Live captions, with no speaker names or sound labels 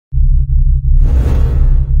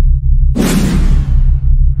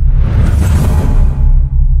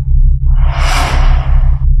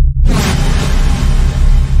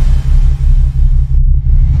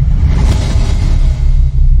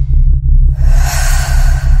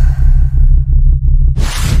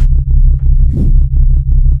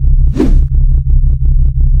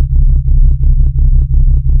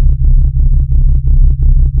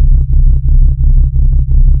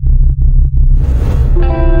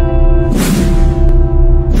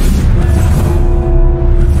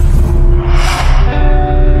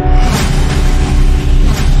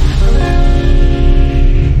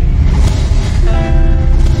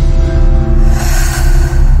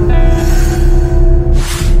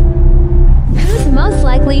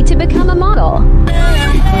single?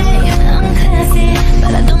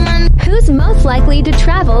 Who's most likely to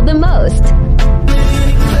travel the most?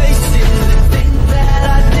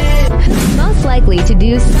 Who's most likely to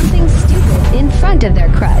do something stupid in front of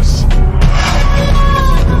their crush?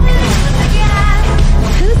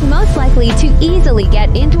 Who's most likely to easily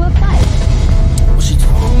get into a fight? She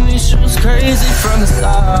told me she was crazy from the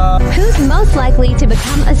start. Who's most likely to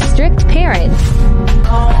become a strict parent?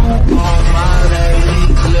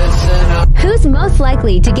 Who's most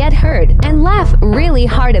likely to get hurt and laugh really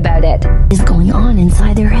hard about it? What is going on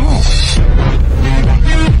inside their head? So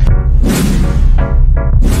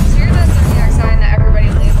you're the zodiac sign that everybody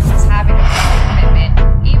labels as having a commitment,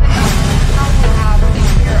 even though you probably have a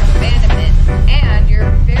fear of abandonment, and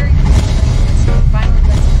you're very confident to find the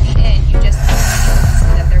person at the end. You just don't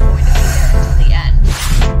see that they're going to be there until the end.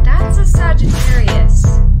 That's a Sagittarius.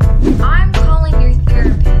 I'm calling your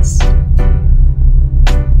therapist.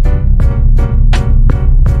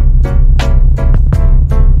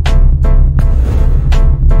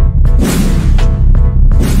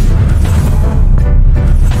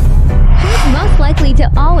 To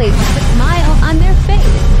always have a smile on their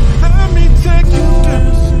face.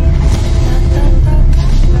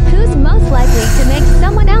 Who's most likely to make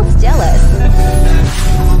someone else jealous?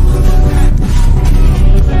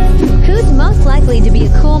 Who's most likely to be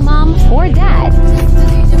a cool mom or dad?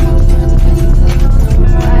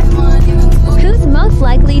 Who's most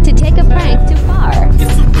likely to take a prank too far?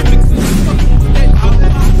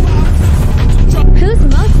 Who's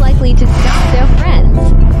most likely to stalk their friends?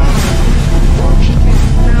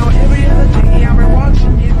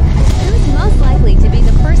 Who's most likely to be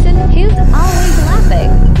the person who's always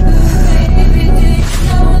laughing?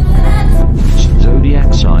 Which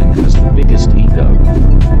zodiac sign has the biggest ego?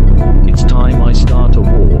 It's time I start a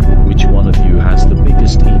war. Which one of you has the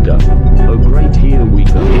biggest ego? Oh great, here we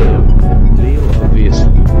go. Leo,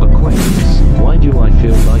 obviously. Aquarius. Why do I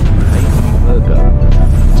feel like you hate me, Virgo?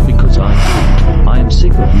 It's because I do. I am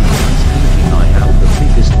sick of you guys thinking I have the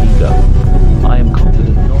biggest ego. I am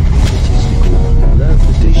confident, not egotistical. Learn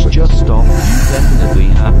the dish, just stop. You definitely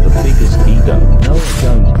have the biggest ego. No, I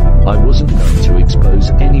don't. I wasn't going to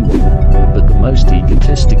expose anyone, but the most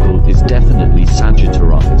egotistical is definitely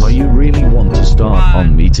Sagittarius. Are you really want to start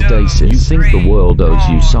on me today, sis? You think the world owes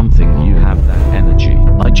you something, you have that energy.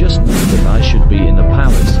 I just know that I should be in a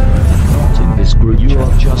palace, not in this group. You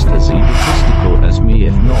are just as egotistical as me,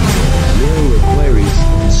 if not worse. Leo, Aquarius,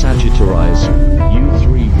 Sagittarius, you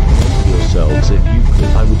three would date yourselves if you could.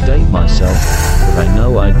 I would date myself, but I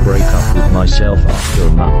know I'd break up with myself after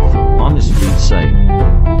a month. Honestly, same.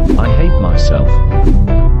 I hate myself.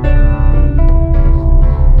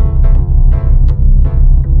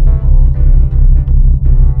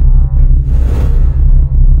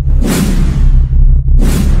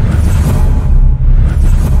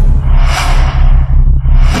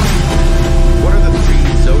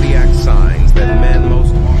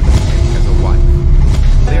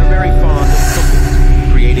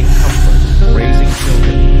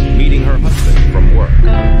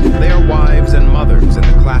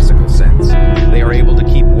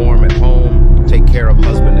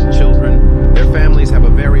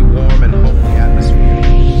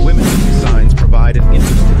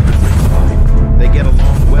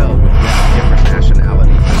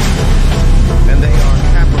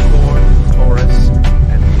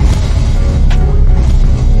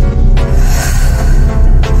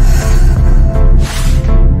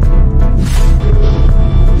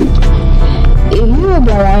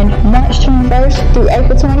 Through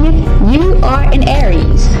April 20th, you are an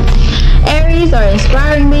Aries. Aries are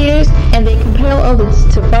inspiring leaders and they compel others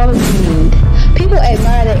to follow their lead. People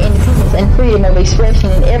admire their independence and freedom of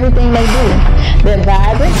expression in everything they do. They're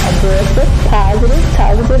vibrant, aggressive, positive,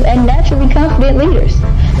 talkative, and naturally confident leaders.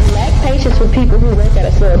 They lack patience with people who work at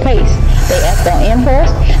a slower pace. They act on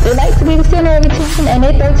impulse. They like to be the center of attention and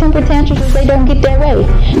they throw temper tantrums if they don't get their way.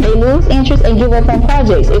 They lose interest and give up on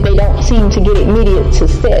projects if they don't seem to get immediate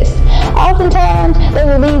success. Oftentimes, they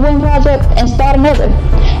will leave one project and start another.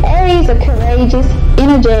 Aries are courageous,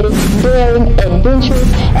 energetic, daring,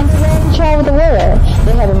 adventurous, and they're ready to travel the world.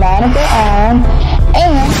 They have a mind of their own,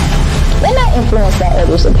 and they're not influenced by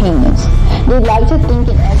others' opinions. They like to think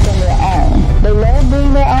and act on their own. They love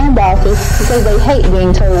being their own bosses because they hate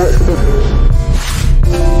being told what to do.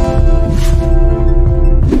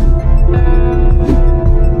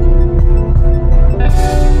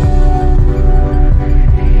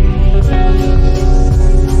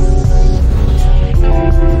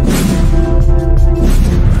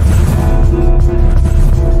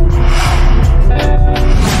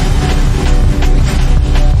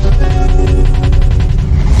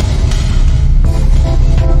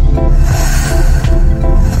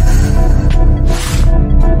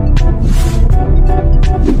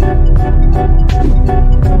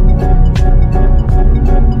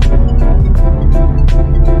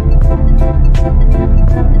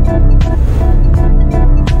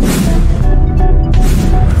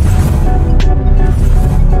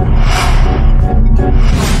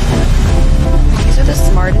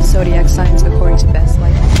 zodiac signs according to best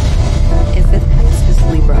life. In 5th place is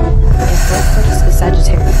Libra. In 4th place is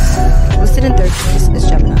Sagittarius. Listed in 3rd place is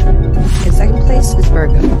Gemini. In 2nd place is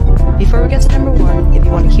Virgo. Before we get to number 1, if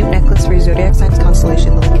you want a cute necklace for your zodiac signs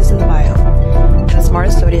constellation, the link is in the bio. And the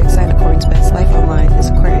smartest zodiac sign according to best life online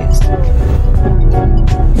is Aquarius.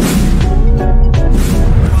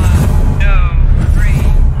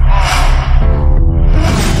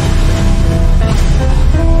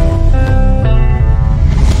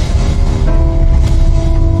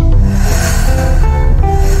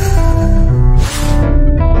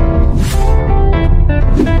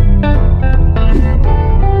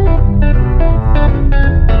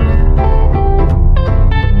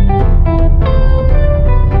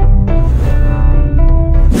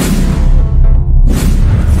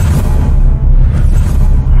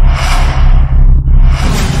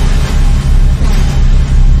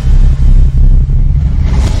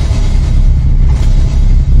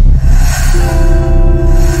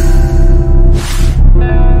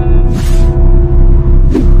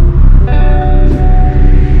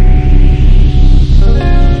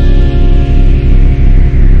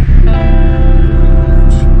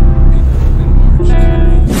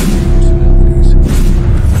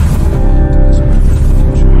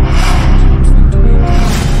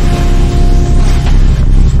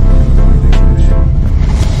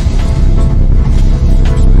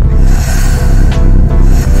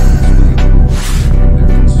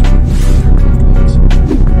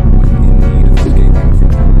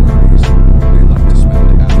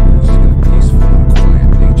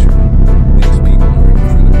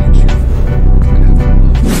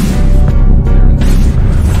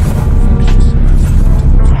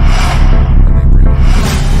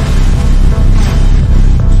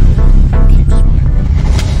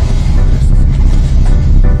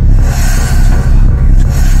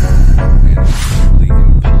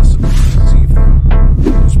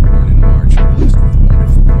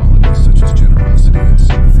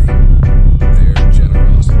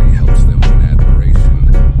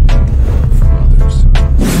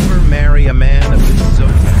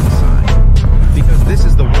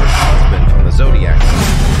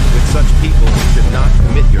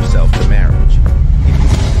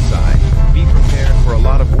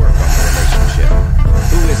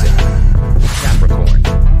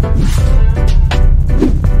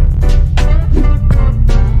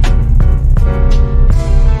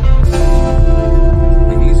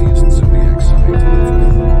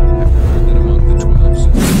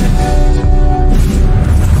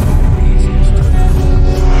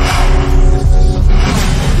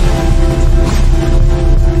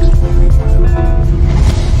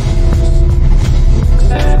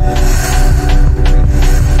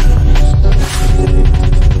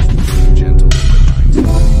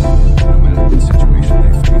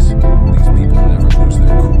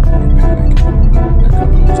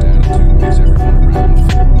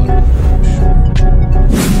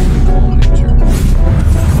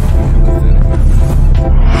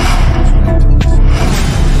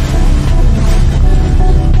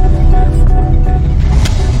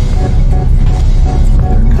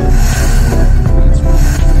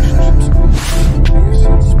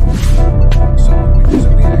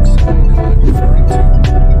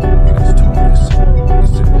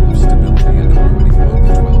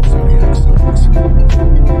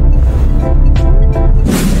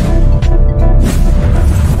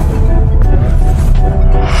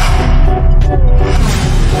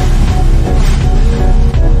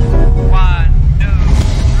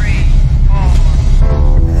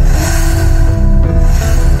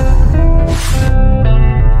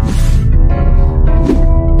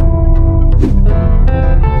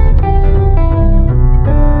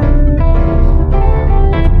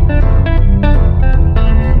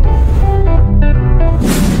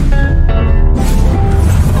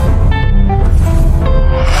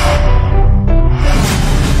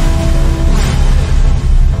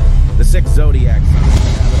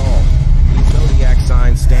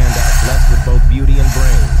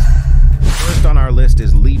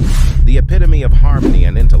 The epitome of harmony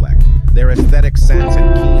and intellect, their aesthetic sense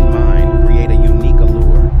and keen mind